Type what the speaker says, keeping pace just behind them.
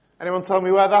Anyone tell me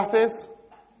where that is?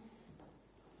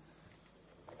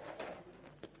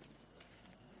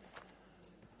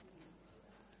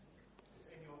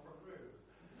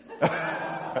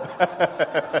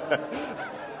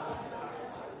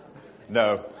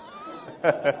 No.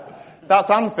 That's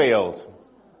Anfield.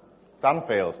 It's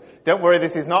Anfield. Don't worry,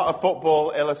 this is not a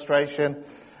football illustration,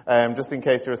 just in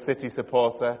case you're a City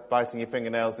supporter biting your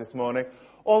fingernails this morning.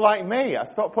 Or like me, a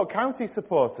Stockport County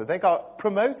supporter. They got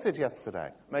promoted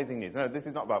yesterday. Amazing news. No, this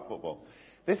is not about football.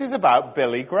 This is about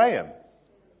Billy Graham.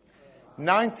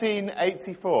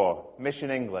 1984, Mission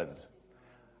England.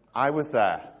 I was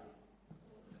there.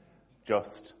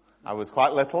 I was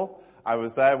quite little. I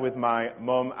was there with my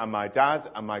mum and my dad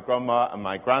and my grandma and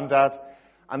my granddad.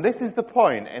 And this is the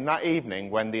point in that evening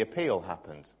when the appeal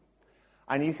happened.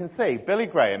 And you can see Billy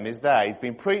Graham is there. He's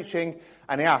been preaching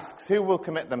and he asks, who will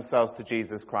commit themselves to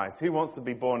Jesus Christ? Who wants to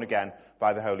be born again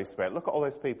by the Holy Spirit? Look at all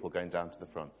those people going down to the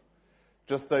front.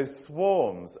 Just those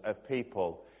swarms of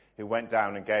people who went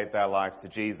down and gave their life to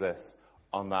Jesus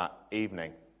on that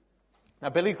evening. Now,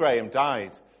 Billy Graham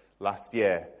died last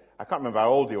year. I can't remember how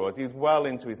old he was. He was well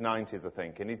into his 90s, I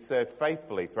think, and he'd served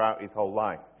faithfully throughout his whole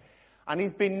life. And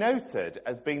he's been noted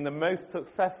as being the most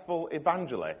successful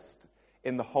evangelist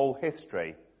in the whole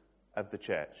history of the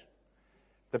church.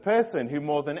 The person who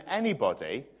more than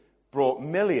anybody brought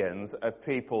millions of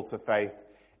people to faith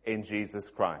in Jesus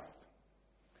Christ.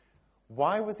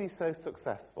 Why was he so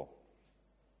successful?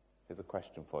 Here's a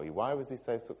question for you. Why was he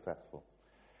so successful?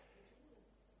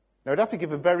 Now, I'd have to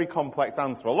give a very complex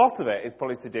answer. A lot of it is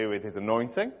probably to do with his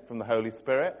anointing from the Holy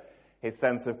Spirit, his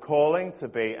sense of calling to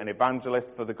be an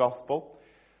evangelist for the gospel.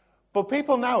 But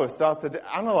people now have started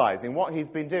analysing what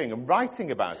he's been doing and writing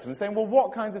about him and saying, well,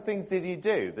 what kinds of things did he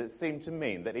do that seemed to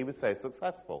mean that he was so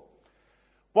successful?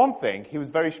 One thing, he was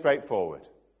very straightforward.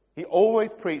 He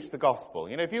always preached the gospel.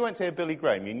 You know, if you went to hear Billy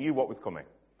Graham, you knew what was coming.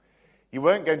 You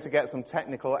weren't going to get some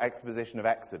technical exposition of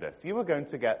Exodus. You were going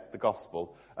to get the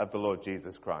gospel of the Lord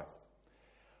Jesus Christ.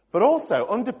 But also,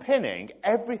 underpinning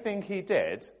everything he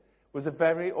did was a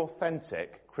very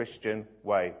authentic Christian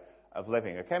way of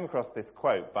living. I came across this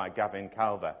quote by Gavin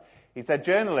Calver. He said,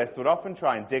 journalists would often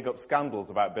try and dig up scandals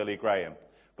about Billy Graham,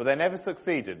 but they never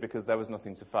succeeded because there was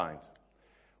nothing to find.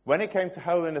 When it came to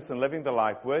holiness and living the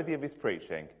life worthy of his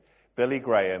preaching, Billy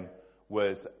Graham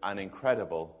was an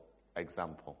incredible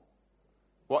example.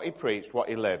 What he preached, what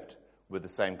he lived, were the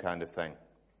same kind of thing.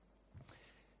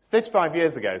 It's 35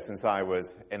 years ago since I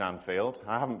was in Anfield.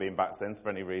 I haven't been back since for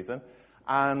any reason.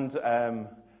 And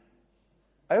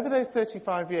over those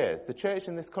 35 years, the church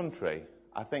in this country,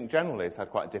 I think generally has had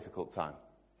quite a difficult time.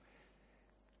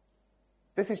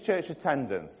 This is church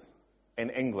attendance in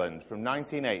England from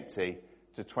 1980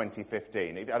 to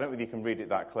 2015. I don't know if you can read it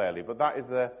that clearly, but that is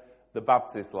the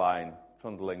Baptist line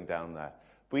trundling down there.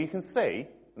 But you can see,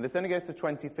 and this only goes to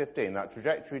 2015, that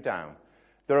trajectory down,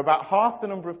 there are about half the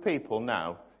number of people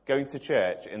now going to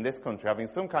church in this country, having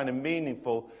some kind of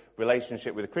meaningful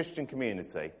relationship with a Christian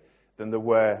community than there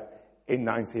were in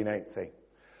 1980.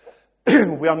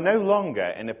 We are no longer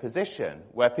in a position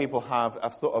where people have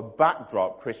a sort of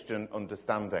backdrop Christian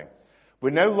understanding.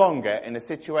 We're no longer in a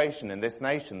situation in this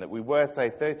nation that we were, say,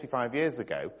 35 years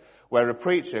ago, where a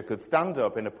preacher could stand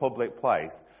up in a public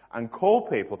place and call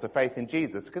people to faith in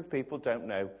Jesus because people don't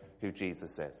know who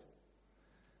Jesus is.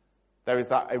 There is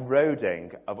that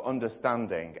eroding of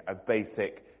understanding of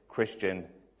basic Christian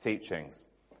teachings.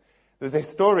 There's a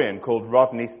historian called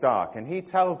Rodney Stark, and he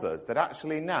tells us that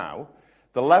actually now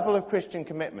the level of Christian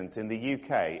commitment in the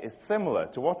UK is similar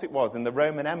to what it was in the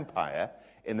Roman Empire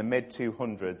in the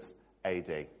mid-200s AD.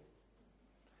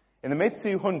 In the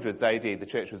mid-200s AD, the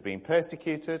church was being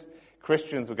persecuted.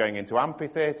 Christians were going into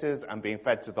amphitheatres and being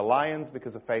fed to the lions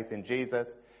because of faith in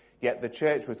Jesus. Yet the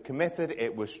church was committed,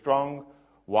 it was strong.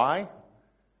 Why?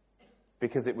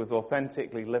 Because it was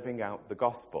authentically living out the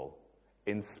gospel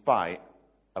in spite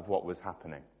of what was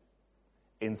happening.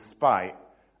 In spite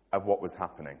of what was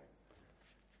happening.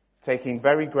 Taking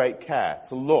very great care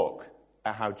to look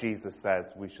at how Jesus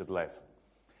says we should live.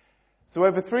 So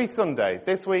over 3 Sundays,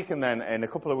 this week and then in a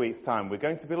couple of weeks' time, we're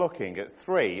going to be looking at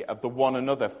 3 of the one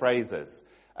another phrases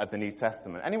of the New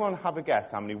Testament. Anyone have a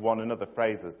guess how many one another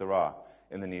phrases there are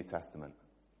in the New Testament?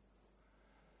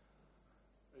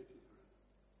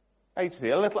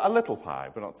 83. A little high,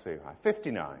 but not too high.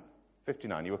 59.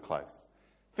 59, you were close.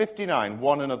 59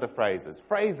 one another phrases.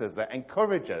 Phrases that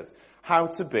encourage us how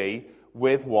to be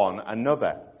with one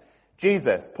another.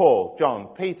 Jesus, Paul, John,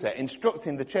 Peter,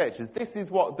 instructing the churches, this is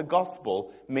what the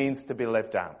gospel means to be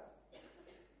lived out.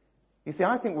 You see,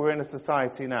 I think we're in a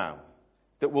society now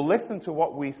that will listen to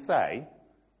what we say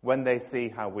when they see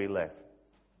how we live.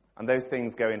 And those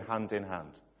things go in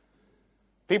hand.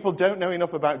 People don't know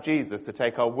enough about Jesus to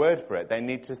take our word for it. They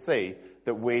need to see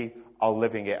that we are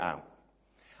living it out.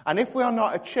 And if we are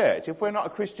not a church, if we're not a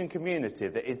Christian community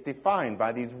that is defined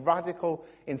by these radical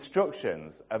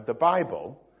instructions of the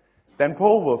Bible, then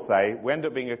Paul will say we end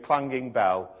up being a clanging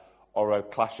bell or a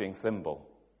clashing cymbal.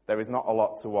 There is not a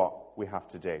lot to what we have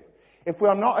to do. If we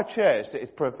are not a church that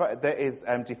is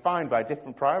defined by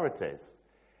different priorities,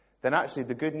 then actually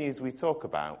the good news we talk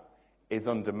about is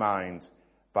undermined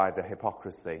by the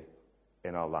hypocrisy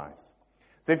in our lives.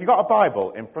 So if you've got a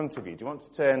Bible in front of you, do you want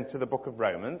to turn to the book of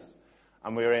Romans?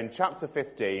 And we're in chapter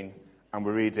 15, and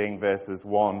we're reading verses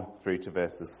 1 through to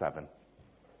verses 7.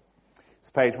 It's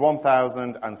page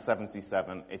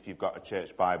 1077 if you've got a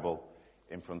church Bible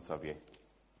in front of you.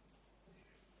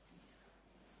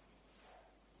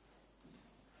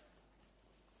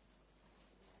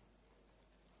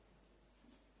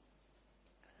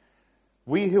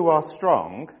 We who are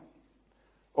strong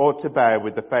ought to bear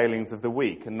with the failings of the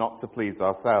weak and not to please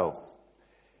ourselves.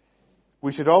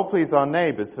 We should all please our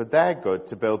neighbours for their good,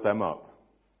 to build them up.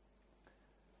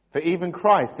 For even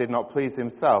Christ did not please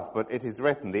himself, but it is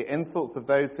written, the insults of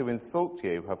those who insult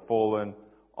you have fallen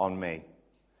on me.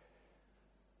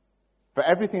 For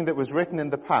everything that was written in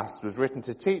the past was written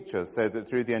to teach us, so that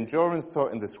through the endurance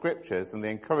taught in the Scriptures and the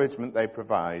encouragement they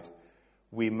provide,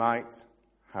 we might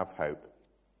have hope.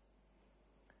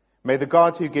 May the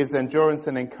God who gives endurance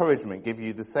and encouragement give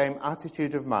you the same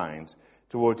attitude of mind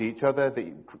toward each other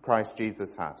that Christ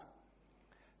Jesus had,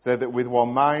 so that with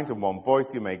one mind and one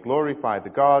voice you may glorify the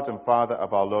God and Father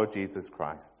of our Lord Jesus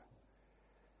Christ.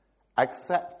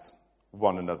 Accept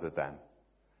one another then,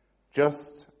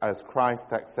 just as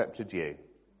Christ accepted you,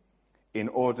 in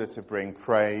order to bring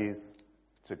praise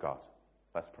to God.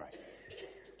 Let's pray.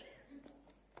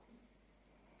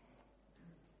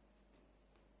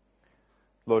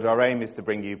 Lord, our aim is to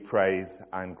bring you praise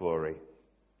and glory.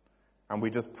 And we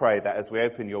just pray that as we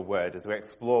open your word, as we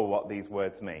explore what these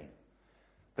words mean,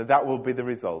 that will be the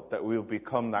result, that we will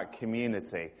become that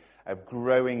community of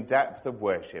growing depth of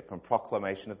worship and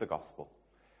proclamation of the gospel.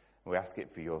 And we ask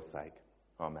it for your sake.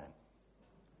 Amen.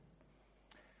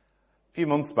 A few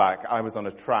months back, I was on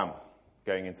a tram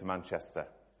going into Manchester,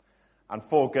 and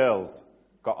 4 girls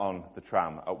got on the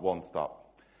tram at one stop.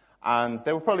 And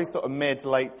they were probably sort of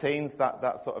mid-late teens,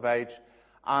 that sort of age,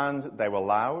 and they were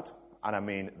loud. And I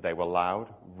mean, they were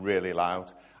loud, really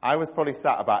loud. I was probably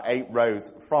sat about 8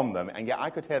 rows from them, and yet I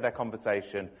could hear their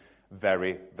conversation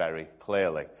very, very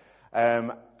clearly.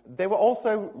 They were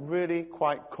also really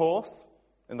quite coarse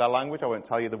in their language. I won't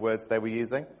tell you the words they were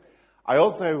using.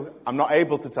 I'm not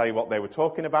able to tell you what they were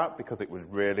talking about because it was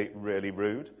really, really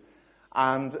rude.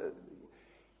 And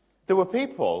there were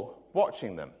people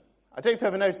watching them. I don't know if you've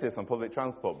ever noticed this on public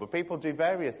transport, but people do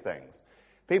various things.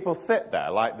 People sit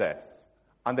there like this,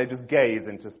 and they just gaze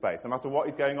into space, no matter what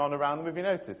is going on around them. Have you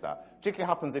noticed that? Particularly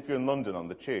happens if you're in London on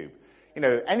the tube. You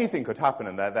know, anything could happen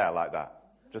and they're there like that,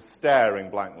 just staring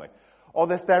blankly. Or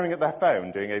they're staring at their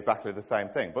phone doing exactly the same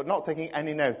thing, but not taking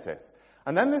any notice.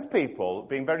 And then there's people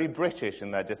being very British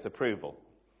in their disapproval.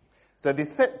 So they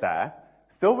sit there,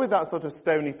 still with that sort of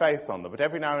stony face on them, but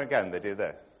every now and again they do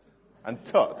this, and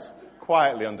tut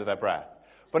quietly under their breath.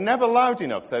 But never loud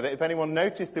enough so that if anyone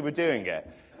noticed they were doing it,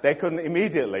 they couldn't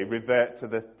immediately revert to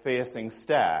the piercing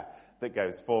stare that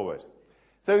goes forward.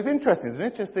 So it's interesting. There's an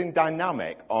interesting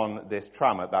dynamic on this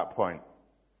tram at that point.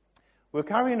 We're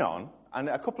carrying on, and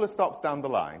a couple of stops down the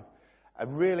line, a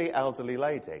really elderly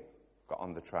lady got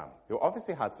on the tram, who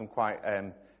obviously had some quite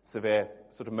severe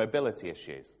sort of mobility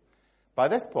issues. By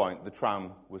this point, the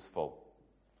tram was full.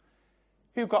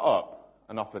 Who got up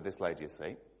and offered this lady a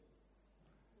seat?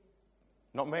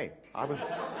 Not me. I was...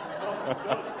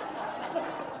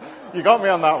 You got me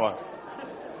on that one.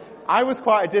 I was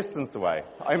quite a distance away,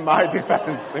 in my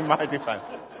defense.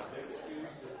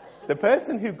 The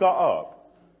person who got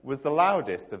up was the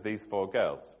loudest of these 4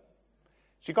 girls.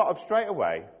 She got up straight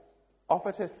away,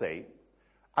 offered her seat,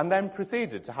 and then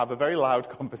proceeded to have a very loud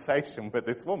conversation with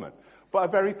this woman, but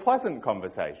a very pleasant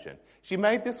conversation. She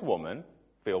made this woman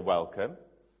feel welcome,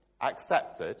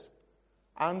 accepted,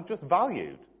 and just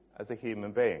valued as a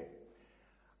human being.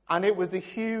 And it was a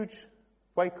huge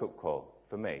wake-up call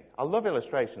for me. I love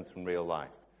illustrations from real life.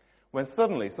 When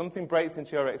suddenly something breaks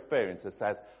into your experience that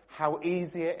says how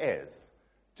easy it is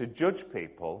to judge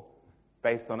people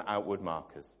based on outward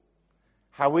markers.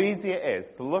 How easy it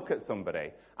is to look at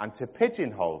somebody and to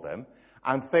pigeonhole them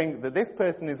and think that this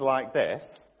person is like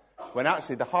this, when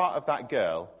actually the heart of that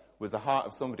girl was the heart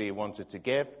of somebody who wanted to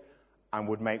give and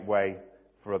would make way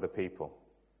for other people.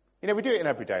 You know, we do it in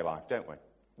everyday life, don't we?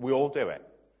 We all do it.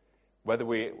 whether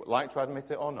we like to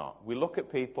admit it or not. We look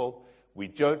at people, we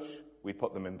judge, we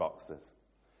put them in boxes.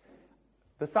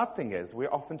 The sad thing is, we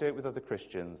often do it with other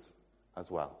Christians as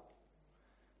well.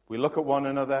 We look at one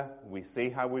another, we see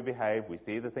how we behave, we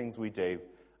see the things we do,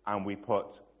 and we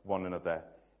put one another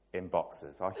in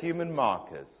boxes. Our human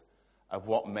markers of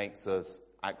what makes us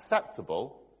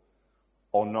acceptable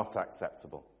or not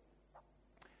acceptable.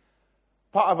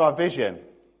 Part of our vision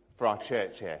for our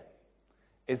church here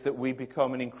is that we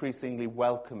become an increasingly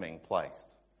welcoming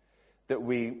place, that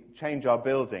we change our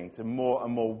building to more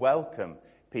and more welcome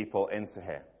people into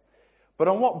here. But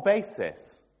on what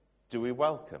basis do we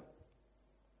welcome?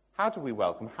 How do we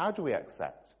welcome? How do we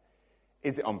accept?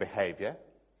 Is it on behaviour?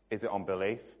 Is it on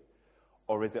belief?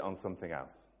 Or is it on something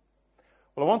else?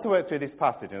 Well, I want to work through this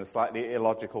passage in a slightly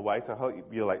illogical way, so I hope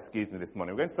you'll excuse me this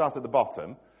morning. We're going to start at the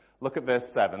bottom, look at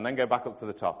verse 7, then go back up to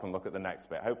the top and look at the next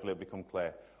bit. Hopefully it'll become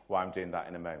clear why I'm doing that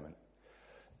in a moment.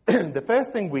 The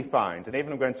first thing we find, and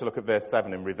even I'm going to look at verse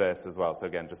 7 in reverse as well, so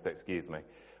again, just excuse me.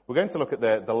 We're going to look at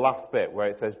the last bit where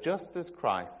it says, just as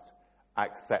Christ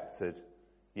accepted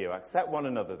you. Accept one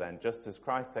another then, just as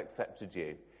Christ accepted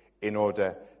you, in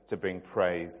order to bring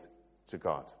praise to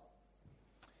God.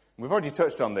 We've already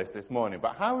touched on this morning,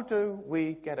 but how do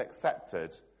we get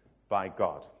accepted by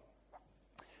God?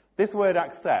 This word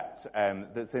accept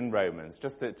that's in Romans,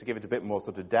 just to give it a bit more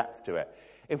sort of depth to it,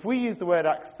 if we use the word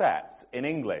accept in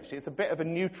English, it's a bit of a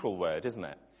neutral word, isn't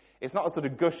it? It's not a sort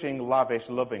of gushing, lavish,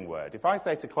 loving word. If I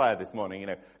say to Claire this morning,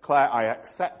 Claire, I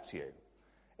accept you,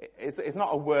 it's not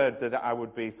a word that I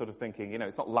would be sort of thinking,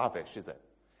 it's not lavish, is it?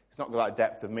 It's not got that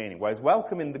depth of meaning. Whereas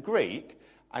welcome in the Greek,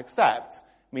 accept,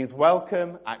 means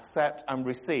welcome, accept, and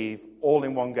receive all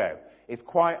in one go. It's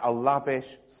quite a lavish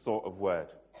sort of word.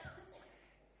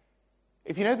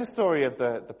 If you know the story of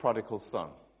the prodigal son,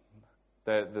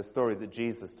 the story that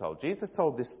Jesus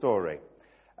told this story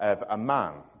of a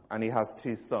man, and he has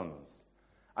two sons.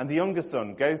 And the younger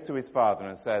son goes to his father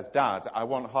and says, Dad, I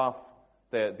want half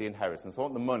the inheritance. I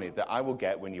want the money that I will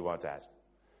get when you are dead.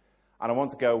 And I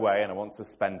want to go away and I want to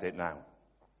spend it now.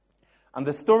 And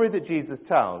the story that Jesus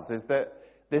tells is that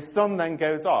this son then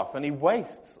goes off and he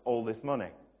wastes all this money.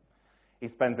 He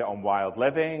spends it on wild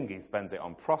living, he spends it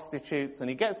on prostitutes, and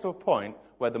he gets to a point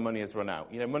where the money has run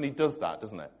out. Money does that,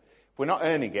 doesn't it? If we're not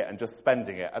earning it and just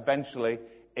spending it, eventually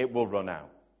it will run out.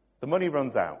 The money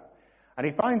runs out. And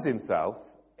he finds himself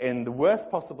in the worst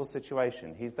possible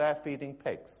situation. He's there feeding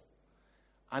pigs.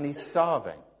 And he's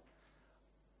starving.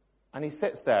 And he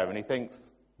sits there and he thinks,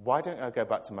 why don't I go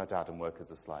back to my dad and work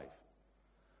as a slave?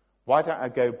 Why don't I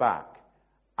go back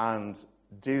and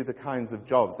do the kinds of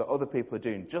jobs that other people are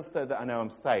doing just so that I know I'm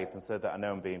safe and so that I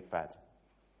know I'm being fed?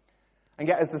 And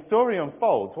yet as the story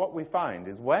unfolds, what we find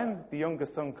is when the younger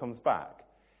son comes back,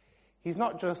 he's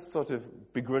not just sort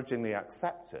of begrudgingly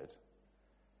accepted,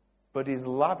 but he's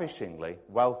lavishingly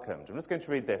welcomed. I'm just going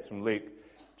to read this from Luke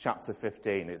chapter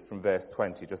 15. It's from verse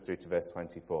 20 just through to verse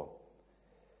 24.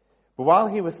 But while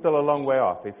he was still a long way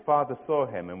off, his father saw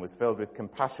him and was filled with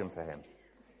compassion for him.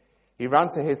 He ran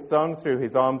to his son, threw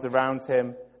his arms around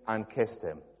him, and kissed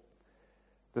him.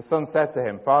 The son said to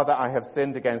him, Father, I have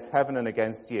sinned against heaven and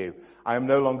against you. I am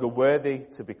no longer worthy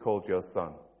to be called your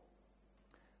son.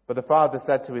 But the father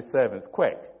said to his servants,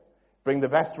 Quick, bring the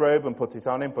best robe and put it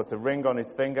on him, put a ring on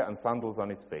his finger and sandals on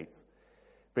his feet.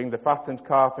 Bring the fattened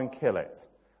calf and kill it.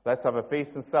 Let's have a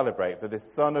feast and celebrate, for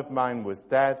this son of mine was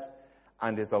dead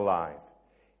and is alive.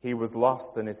 He was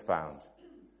lost and is found.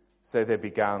 So they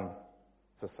began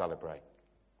to celebrate.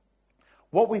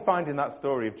 What we find in that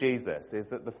story of Jesus is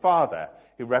that the Father,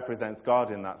 who represents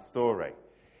God in that story,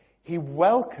 he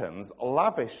welcomes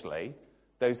lavishly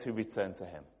those who return to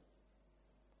him.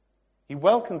 He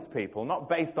welcomes people not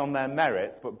based on their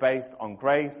merits, but based on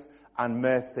grace and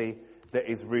mercy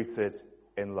that is rooted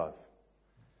in love.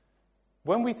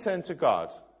 When we turn to God,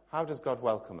 how does God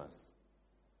welcome us?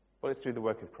 Well, it's through the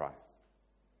work of Christ.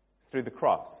 It's through the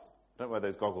cross. I don't know where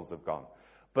those goggles have gone.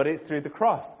 But it's through the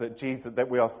cross that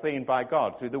we are seen by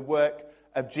God, through the work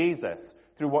of Jesus,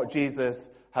 through what Jesus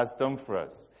has done for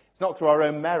us. It's not through our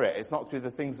own merit. It's not through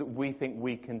the things that we think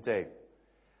we can do.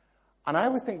 And I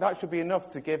always think that should be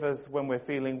enough to give us, when we're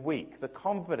feeling weak, the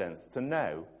confidence to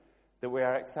know that we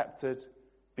are accepted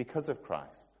because of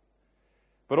Christ.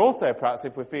 But also, perhaps,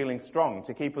 if we're feeling strong,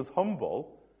 to keep us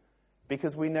humble,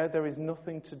 because we know there is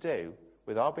nothing to do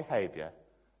with our behaviour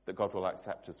that God will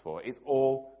accept us for. It's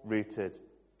all rooted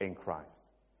in Christ.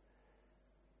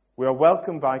 We are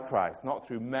welcomed by Christ, not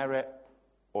through merit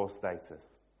or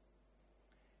status.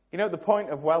 At the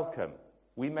point of welcome,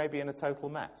 we may be in a total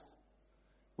mess.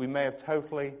 We may have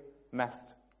totally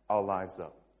messed our lives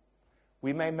up.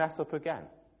 We may mess up again.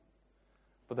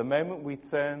 But the moment we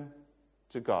turn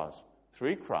to God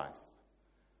through Christ,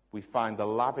 we find the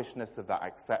lavishness of that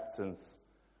acceptance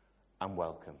and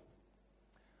welcome.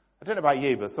 I don't know about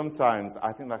you, but sometimes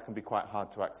I think that can be quite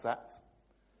hard to accept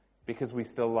because we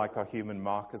still like our human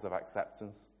markers of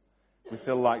acceptance. We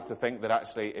still like to think that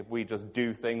actually if we just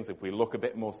do things, if we look a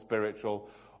bit more spiritual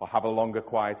or have a longer,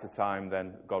 quieter time,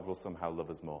 then God will somehow love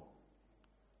us more.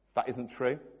 That isn't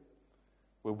true.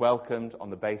 We're welcomed on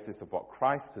the basis of what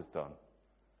Christ has done,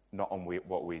 not on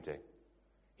what we do.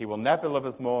 He will never love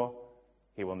us more.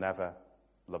 He will never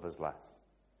love us less.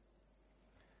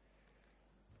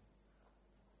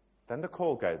 Then the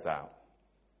call goes out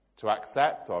to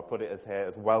accept, or I'll put it as here,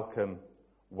 as welcome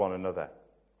one another.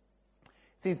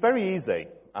 See, it's very easy,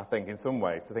 I think, in some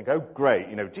ways, to think, oh, great,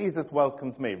 Jesus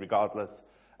welcomes me regardless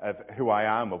of who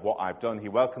I am, of what I've done. He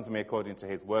welcomes me according to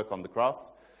his work on the cross,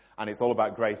 and it's all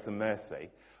about grace and mercy.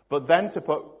 But then to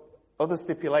put other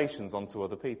stipulations onto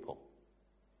other people.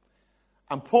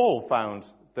 And Paul found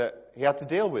that he had to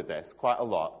deal with this quite a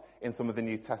lot in some of the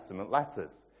New Testament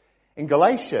letters. In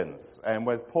Galatians,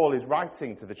 where Paul is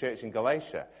writing to the church in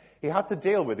Galatia, he had to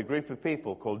deal with a group of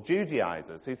people called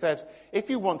Judaizers who said,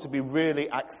 if you want to be really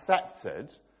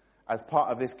accepted as part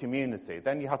of this community,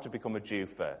 then you have to become a Jew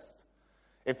first.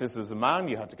 If this was a man,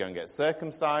 you had to go and get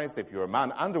circumcised. If you were a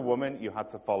man and a woman, you had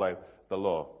to follow the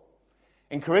law.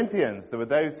 In Corinthians, there were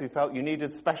those who felt you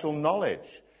needed special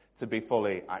knowledge to be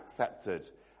fully accepted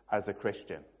as a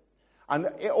Christian. And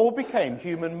it all became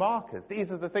human markers. These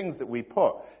are the things that we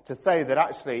put to say that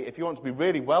actually, if you want to be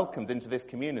really welcomed into this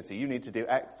community, you need to do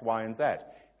X, Y, and Z.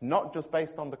 Not just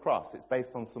based on the cross, it's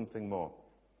based on something more.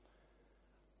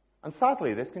 And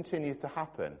sadly, this continues to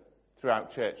happen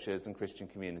throughout churches and Christian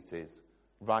communities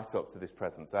right up to this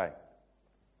present day.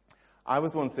 I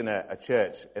was once in a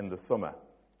church in the summer,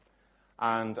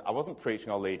 and I wasn't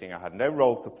preaching or leading. I had no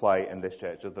role to play in this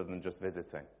church other than just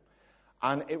visiting.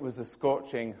 And it was a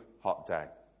scorching hot day.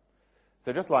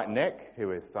 So just like Nick,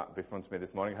 who is sat in front of me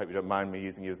this morning, I hope you don't mind me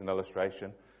using you as an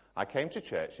illustration, I came to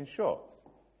church in shorts.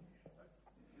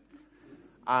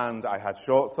 And I had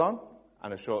shorts on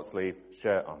and a short sleeve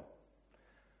shirt on.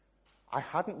 I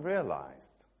hadn't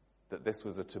realized that this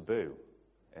was a taboo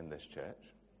in this church.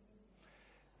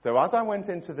 So as I went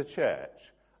into the church,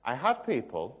 I had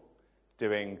people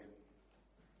doing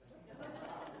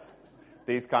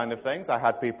these kind of things. I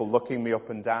had people looking me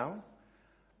up and down.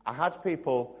 I had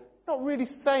people not really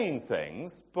saying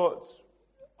things, but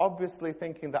obviously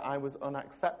thinking that I was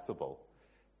unacceptable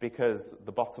because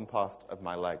the bottom part of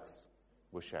my legs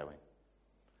were showing.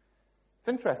 It's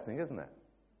interesting, isn't it?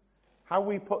 How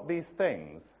we put these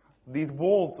things, these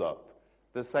walls up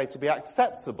that say to be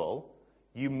acceptable,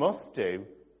 you must do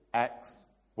X,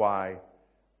 Y,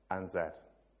 and Z.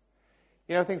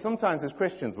 I think sometimes as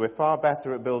Christians we're far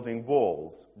better at building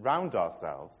walls round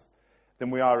ourselves than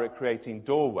we are at creating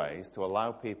doorways to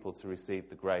allow people to receive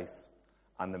the grace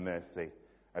and the mercy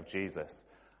of Jesus.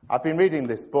 I've been reading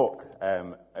this book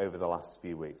over the last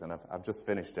few weeks, and I've just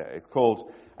finished it. It's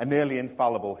called A Nearly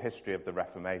Infallible History of the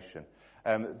Reformation.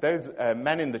 Those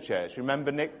men in the church,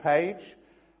 remember Nick Page?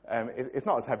 It's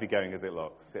not as heavy-going as it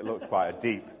looks. It looks quite a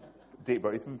deep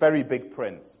book. It's very big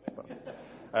print.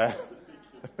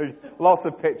 Lots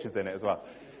of pictures in it as well.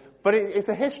 But it's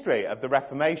a history of the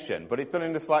Reformation, but it's done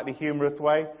in a slightly humorous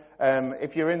way.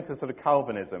 If you're into sort of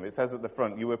Calvinism, it says at the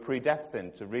front, you were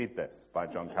predestined to read this by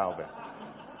John Calvin.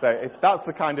 So that's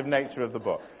the kind of nature of the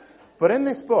book. But in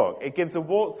this book, it gives a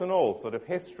warts and all sort of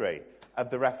history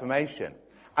of the Reformation.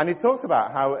 And it talks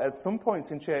about how at some points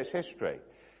in church history,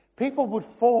 people would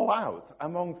fall out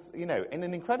amongst, in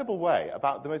an incredible way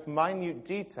about the most minute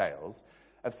details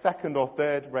of second or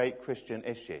third-rate Christian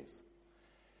issues.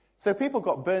 So people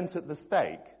got burnt at the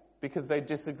stake because they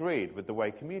disagreed with the way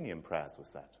communion prayers were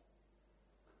said.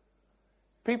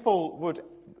 People would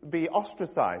be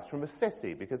ostracized from a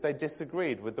city because they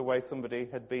disagreed with the way somebody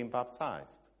had been baptized.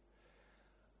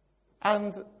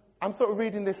 And I'm sort of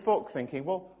reading this book thinking,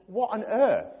 well, what on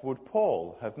earth would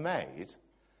Paul have made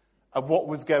of what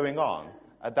was going on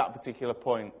at that particular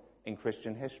point in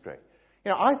Christian history?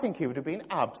 I think he would have been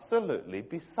absolutely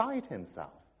beside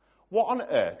himself. What on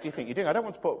earth do you think you're doing? I don't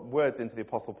want to put words into the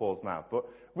Apostle Paul's mouth, but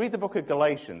read the book of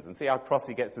Galatians and see how cross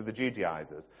he gets with the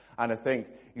Judaizers, and I think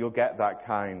you'll get that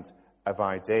kind of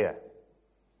idea.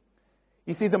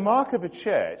 You see, the mark of a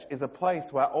church is a place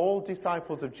where all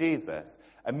disciples of Jesus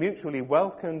are mutually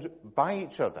welcomed by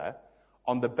each other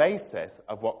on the basis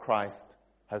of what Christ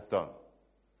has done.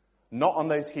 Not on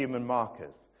those human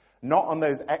markers, not on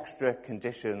those extra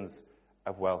conditions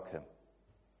of welcome.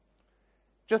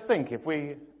 Just think, if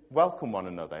we welcome one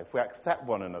another, if we accept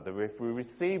one another, if we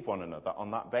receive one another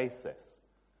on that basis,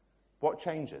 what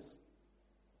changes?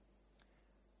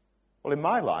 Well, in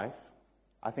my life,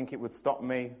 I think it would stop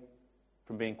me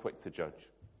from being quick to judge.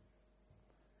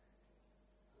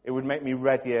 It would make me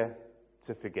readier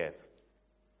to forgive.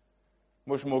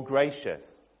 Much more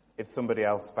gracious if somebody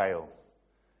else fails.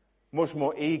 Much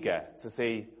more eager to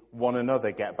see one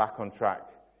another get back on track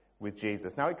with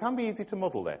Jesus. Now, it can be easy to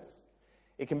muddle this.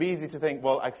 It can be easy to think,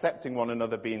 well, accepting one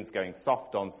another means going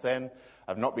soft on sin,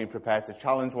 of not being prepared to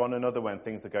challenge one another when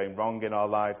things are going wrong in our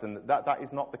lives, and that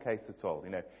is not the case at all.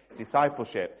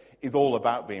 Discipleship is all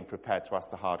about being prepared to ask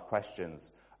the hard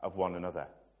questions of one another.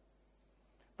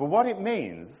 But what it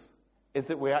means is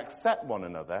that we accept one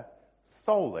another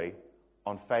solely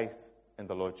on faith in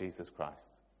the Lord Jesus Christ.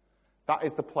 That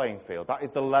is the playing field. That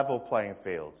is the level playing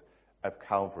field of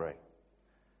Calvary.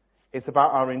 It's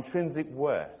about our intrinsic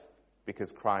worth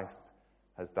because Christ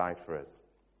has died for us.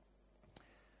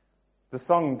 The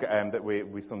song that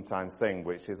we sometimes sing,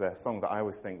 which is a song that I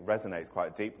always think resonates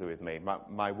quite deeply with me,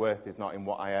 my worth is not in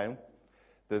what I own.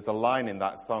 There's a line in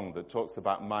that song that talks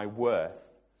about my worth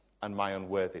and my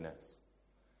unworthiness.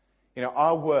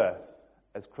 Our worth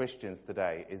as Christians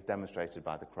today is demonstrated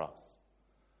by the cross.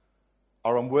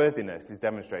 Our unworthiness is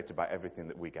demonstrated by everything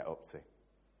that we get up to.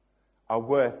 Our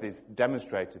worth is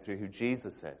demonstrated through who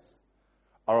Jesus is.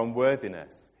 Our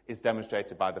unworthiness is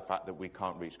demonstrated by the fact that we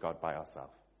can't reach God by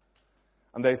ourselves.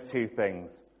 And those two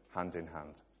things hand in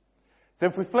hand. So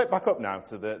if we flip back up now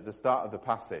to the start of the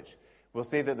passage, we'll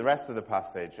see that the rest of the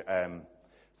passage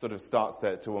sort of starts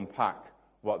to unpack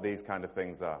what these kind of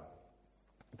things are.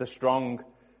 The strong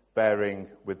bearing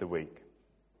with the weak.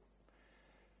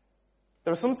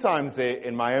 There are some times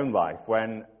in my own life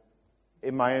when,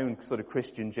 in my own sort of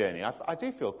Christian journey, I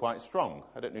do feel quite strong.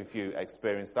 I don't know if you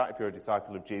experienced that, if you're a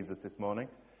disciple of Jesus this morning.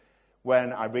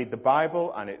 When I read the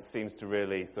Bible and it seems to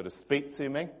really sort of speak to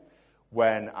me.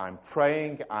 When I'm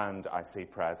praying and I see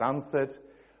prayers answered.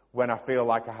 When I feel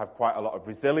like I have quite a lot of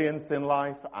resilience in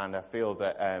life and I feel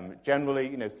that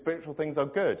generally, spiritual things are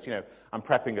good. I'm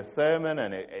prepping a sermon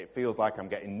and it feels like I'm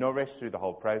getting nourished through the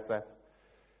whole process.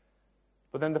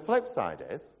 But then the flip side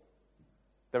is,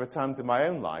 there are times in my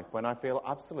own life when I feel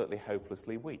absolutely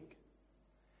hopelessly weak.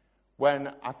 When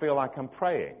I feel like I'm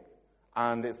praying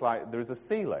and it's like there's a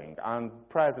ceiling and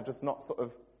prayers are just not sort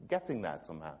of getting there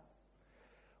somehow.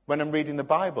 When I'm reading the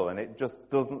Bible and it just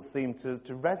doesn't seem to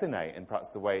resonate in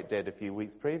perhaps the way it did a few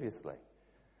weeks previously.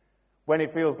 When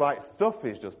it feels like stuff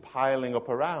is just piling up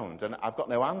around and I've got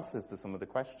no answers to some of the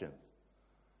questions.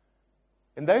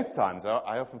 In those times,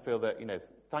 I often feel that,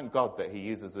 thank God that he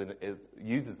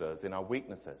uses us in our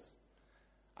weaknesses.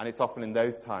 And it's often in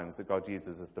those times that God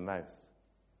uses us the most.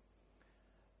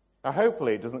 Now,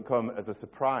 hopefully it doesn't come as a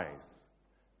surprise,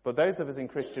 but those of us in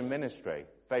Christian ministry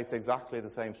face exactly the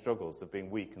same struggles of being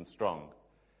weak and strong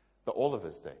that all of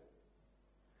us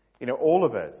do. All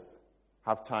of us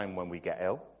have time when we get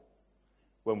ill,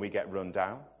 when we get run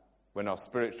down, when our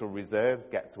spiritual reserves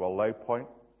get to a low point,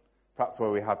 perhaps where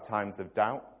we have times of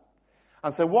doubt.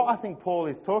 And so what I think Paul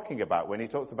is talking about when he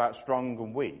talks about strong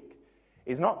and weak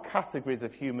is not categories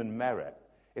of human merit.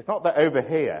 It's not that over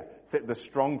here sit the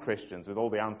strong Christians with all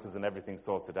the answers and everything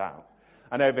sorted out.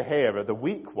 And over here are the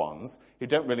weak ones who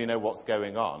don't really know what's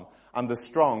going on. And the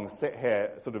strong sit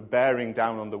here sort of bearing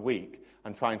down on the weak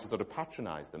and trying to sort of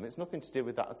patronize them. It's nothing to do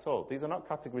with that at all. These are not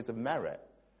categories of merit.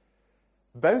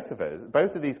 Both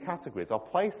of these categories are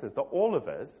places that all of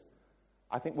us,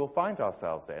 I think, will find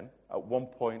ourselves in at one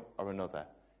point or another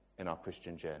in our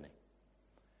Christian journey.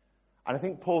 And I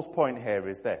think Paul's point here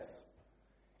is this.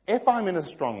 If I'm in a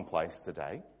strong place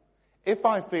today, if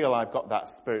I feel I've got that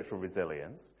spiritual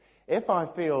resilience, if I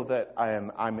feel that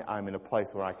I'm in a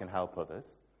place where I can help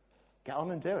others, get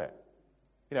on and do it.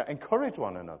 Encourage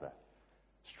one another.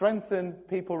 Strengthen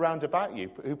people round about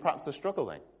you who perhaps are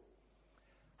struggling.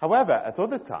 However, at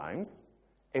other times,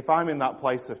 if I'm in that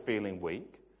place of feeling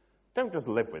weak, don't just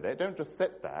live with it, don't just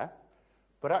sit there,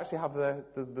 but actually have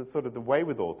the sort of the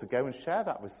wherewithal to go and share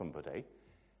that with somebody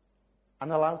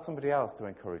and allow somebody else to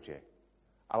encourage you.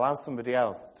 Allow somebody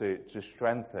else to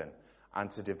strengthen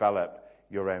and to develop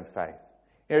your own faith.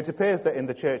 It appears that in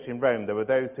the church in Rome, there were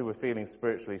those who were feeling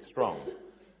spiritually strong,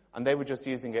 and they were just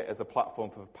using it as a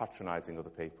platform for patronizing other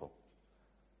people.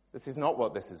 This is not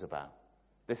what this is about.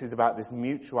 This is about this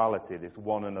mutuality, this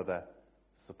one another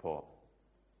support.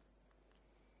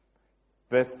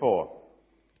 Verse 4.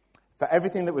 For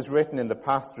everything that was written in the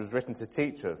past was written to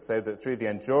teach us, so that through the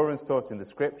endurance taught in the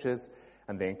Scriptures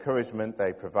and the encouragement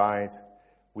they provide,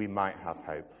 we might have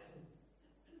hope.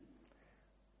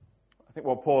 I think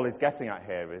what Paul is getting at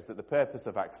here is that the purpose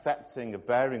of accepting, of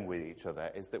bearing with each other,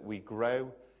 is that we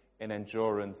grow in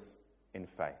endurance in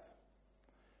faith.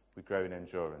 we grow in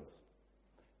endurance.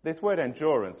 This word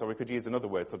endurance, or we could use another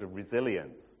word, sort of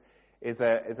resilience, is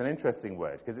an interesting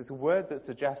word because it's a word that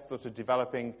suggests sort of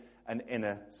developing an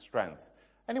inner strength.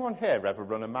 Anyone here ever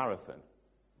run a marathon?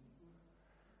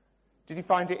 Did you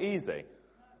find it easy?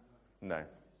 No.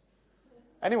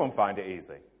 Anyone find it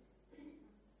easy?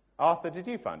 Arthur, did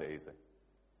you find it easy?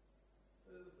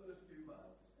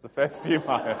 The first few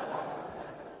miles.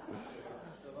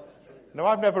 No,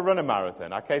 I've never run a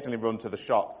marathon. I occasionally run to the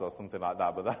shops or something like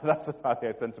that, but that's about the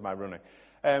extent of my running.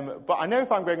 But I know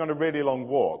if I'm going on a really long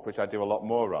walk, which I do a lot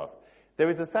more of, there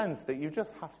is a sense that you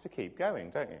just have to keep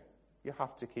going, don't you? You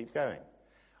have to keep going.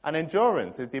 And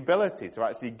endurance is the ability to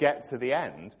actually get to the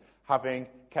end, having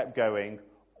kept going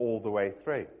all the way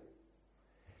through.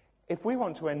 If we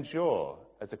want to endure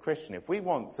as a Christian, if we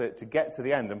want to get to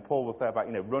the end, and Paul will say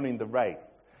about, running the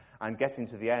race and getting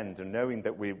to the end and knowing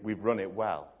that we've run it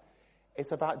well,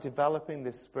 it's about developing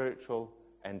this spiritual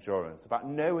endurance, about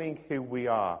knowing who we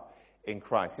are in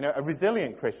Christ. A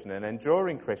resilient Christian, an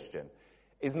enduring Christian,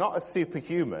 is not a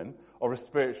superhuman or a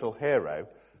spiritual hero,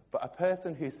 but a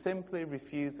person who simply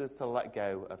refuses to let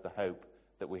go of the hope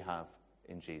that we have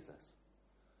in Jesus.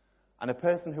 And a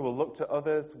person who will look to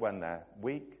others when they're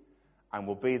weak and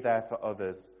will be there for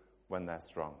others when they're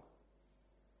strong.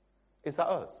 Is that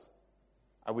us?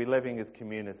 Are we living as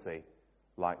community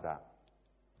like that?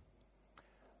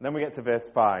 And then we get to verse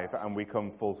 5 and we come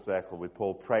full circle with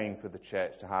Paul praying for the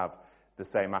church to have the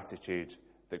same attitude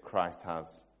that Christ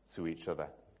has to each other.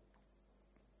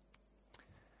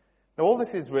 Now all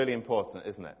this is really important,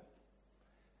 isn't it?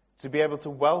 To be able to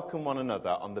welcome one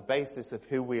another on the basis of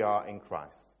who we are in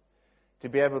Christ. To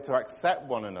be able to accept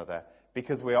one another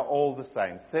because we are all the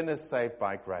same. Sinners saved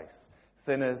by grace.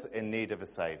 Sinners in need of a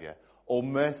Saviour. All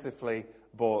mercifully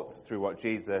bought through what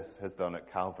Jesus has done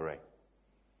at Calvary.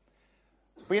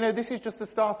 But this is just a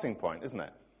starting point, isn't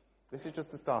it? This is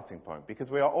just a starting point because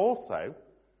we are also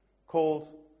called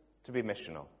to be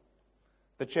missional.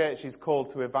 The church is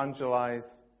called to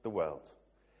evangelize the world.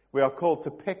 We are called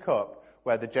to pick up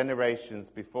where the generations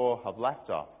before have left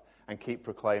off and keep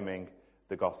proclaiming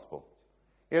the gospel.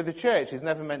 The church is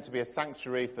never meant to be a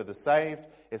sanctuary for the saved.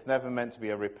 It's never meant to be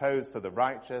a repose for the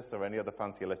righteous or any other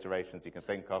fancy alliterations you can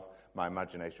think of. My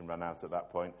imagination ran out at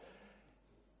that point.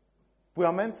 We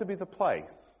are meant to be the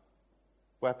place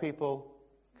where people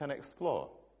can explore,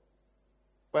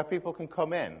 where people can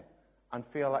come in and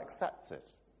feel accepted,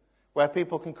 where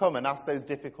people can come and ask those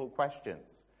difficult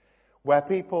questions, where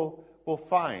people will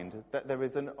find that there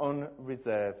is an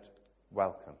unreserved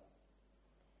welcome.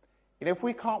 If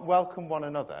we can't welcome one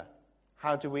another,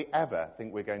 how do we ever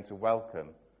think we're going to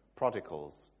welcome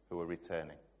prodigals who are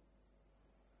returning?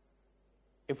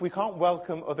 If we can't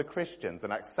welcome other Christians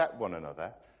and accept one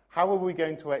another, how are we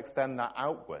going to extend that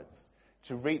outwards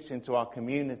to reach into our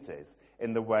communities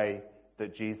in the way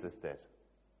that Jesus did?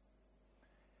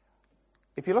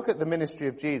 If you look at the ministry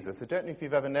of Jesus, I don't know if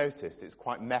you've ever noticed, it's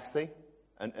quite messy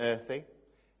and earthy.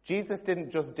 Jesus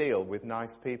didn't just deal with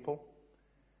nice people.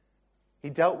 He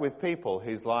dealt with people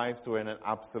whose lives were in an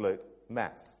absolute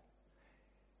mess.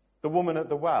 The woman at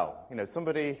the well,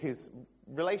 somebody whose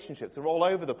relationships are all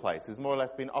over the place, who's more or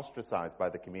less been ostracized by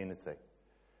the community.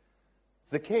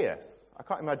 Zacchaeus. I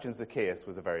can't imagine Zacchaeus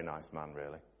was a very nice man,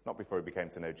 really. Not before he became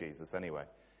to know Jesus, anyway.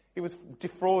 He was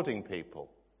defrauding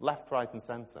people, left, right, and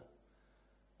center.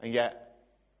 And yet,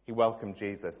 he welcomed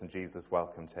Jesus, and Jesus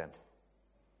welcomed him.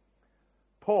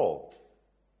 Paul.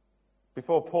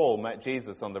 Before Paul met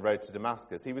Jesus on the road to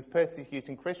Damascus, he was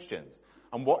persecuting Christians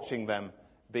and watching them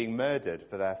being murdered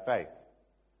for their faith.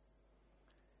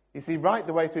 You see, right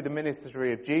the way through the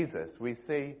ministry of Jesus, we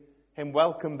see him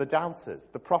welcome the doubters,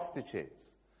 the prostitutes,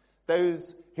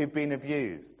 those who've been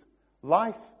abused.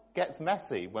 Life gets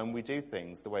messy when we do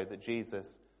things the way that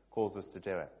Jesus calls us to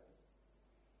do it.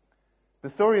 The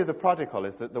story of the prodigal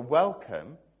is that the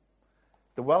welcome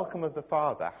of the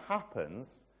Father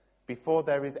happens before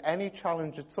there is any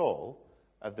challenge at all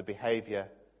of the behaviour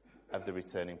of the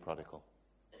returning prodigal.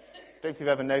 I don't know if you've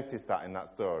ever noticed that in that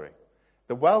story.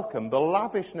 The welcome, the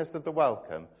lavishness of the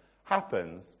welcome,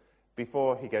 happens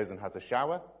before he goes and has a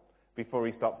shower, before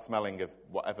he stops smelling of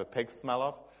whatever pigs smell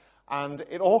of, and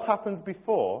it all happens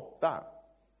before that.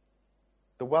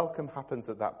 The welcome happens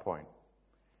at that point.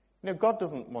 God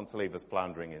doesn't want to leave us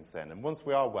floundering in sin, and once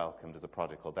we are welcomed as a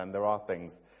prodigal, then there are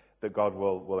things that God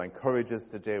will encourage us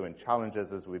to do and challenge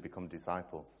us as we become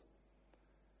disciples.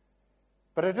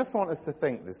 But I just want us to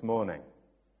think this morning,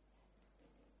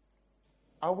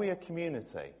 are we a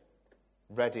community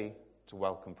ready to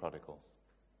welcome prodigals?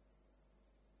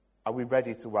 Are we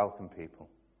ready to welcome people?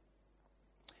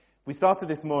 We started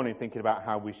this morning thinking about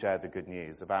how we share the good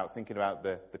news, about thinking about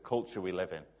the culture we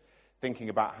live in, thinking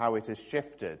about how it has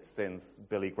shifted since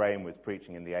Billy Graham was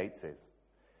preaching in the 80s.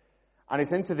 And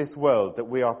it's into this world that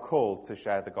we are called to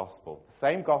share the gospel. The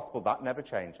same gospel, that never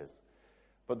changes.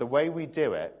 But the way we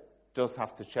do it does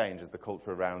have to change as the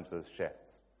culture around us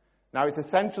shifts. Now, it's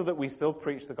essential that we still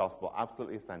preach the gospel,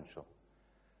 absolutely essential.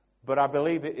 But I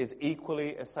believe it is equally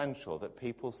essential that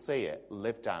people see it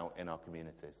lived out in our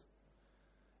communities.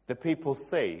 That people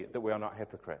see that we are not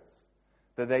hypocrites.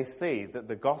 That they see that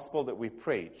the gospel that we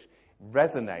preach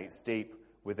resonates deep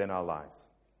within our lives.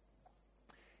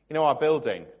 You know, our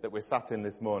building that we're sat in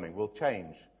this morning will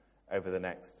change over the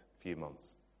next few months.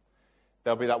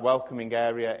 There'll be that welcoming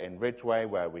area in Ridgeway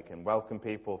where we can welcome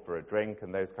people for a drink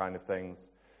and those kind of things.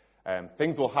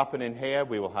 Things will happen in here.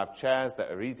 We will have chairs that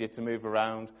are easier to move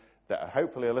around, that are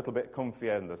hopefully a little bit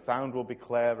comfier, and the sound will be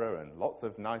clearer, and lots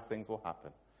of nice things will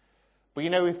happen. But you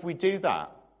know, if we do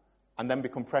that and then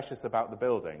become precious about the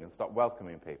building and stop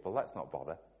welcoming people, let's not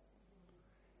bother.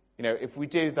 You know, if we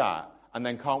do that and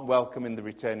then can't welcome in the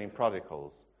returning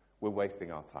prodigals, we're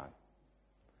wasting our time.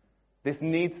 This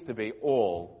needs to be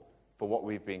all for what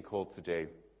we've been called to do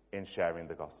in sharing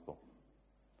the gospel.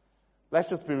 Let's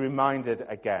just be reminded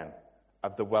again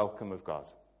of the welcome of God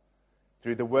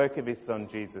through the work of his Son,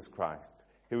 Jesus Christ,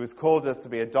 who has called us to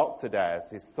be adopted heirs,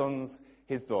 his sons,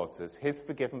 his daughters, his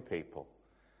forgiven people.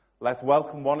 Let's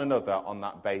welcome one another on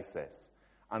that basis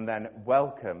and then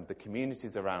welcome the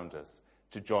communities around us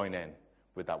to join in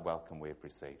with that welcome we have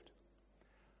received.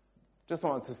 Just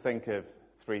want to think of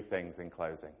three things in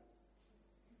closing.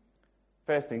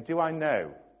 First thing, do I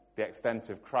know the extent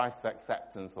of Christ's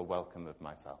acceptance or welcome of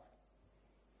myself?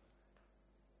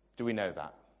 Do we know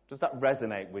that? Does that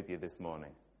resonate with you this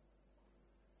morning?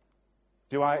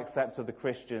 Do I accept other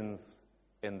Christians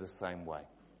in the same way?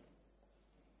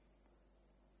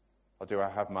 Or do I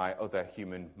have my other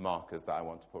human markers that I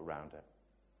want to put around it?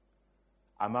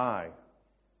 Am I,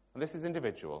 and this is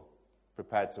individual,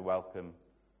 prepared to welcome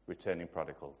returning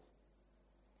prodigals?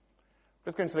 I'm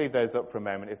just going to leave those up for a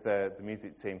moment. If the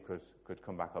music team could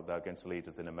come back up, they're going to lead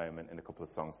us in a moment in a couple of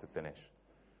songs to finish.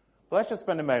 But let's just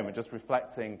spend a moment just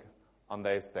reflecting on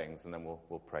those things, and then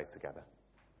we'll pray together.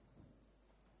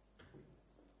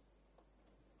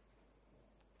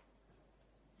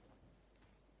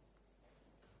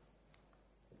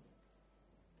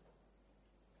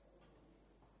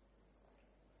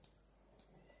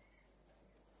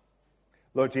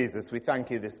 Lord Jesus, we thank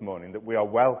you this morning that we are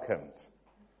welcomed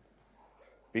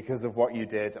because of what you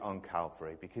did on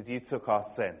Calvary, because you took our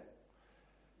sin,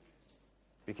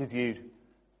 because you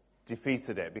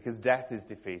defeated it, because death is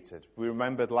defeated. We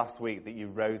remembered last week that you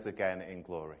rose again in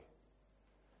glory.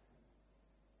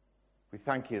 We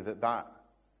thank you that that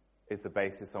is the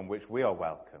basis on which we are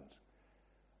welcomed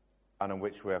and on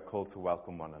which we are called to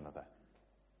welcome one another.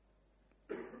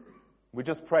 We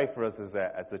just pray for us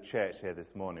as a church here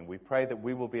this morning. We pray that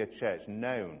we will be a church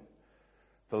known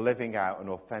for living out an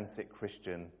authentic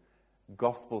Christian,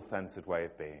 gospel-centered way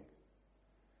of being.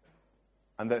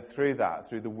 And that through that,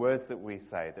 through the words that we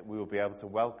say, that we will be able to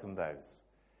welcome those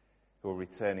who are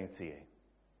returning to you.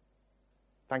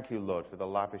 Thank you, Lord, for the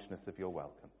lavishness of your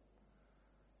welcome.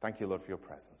 Thank you, Lord, for your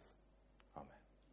presence.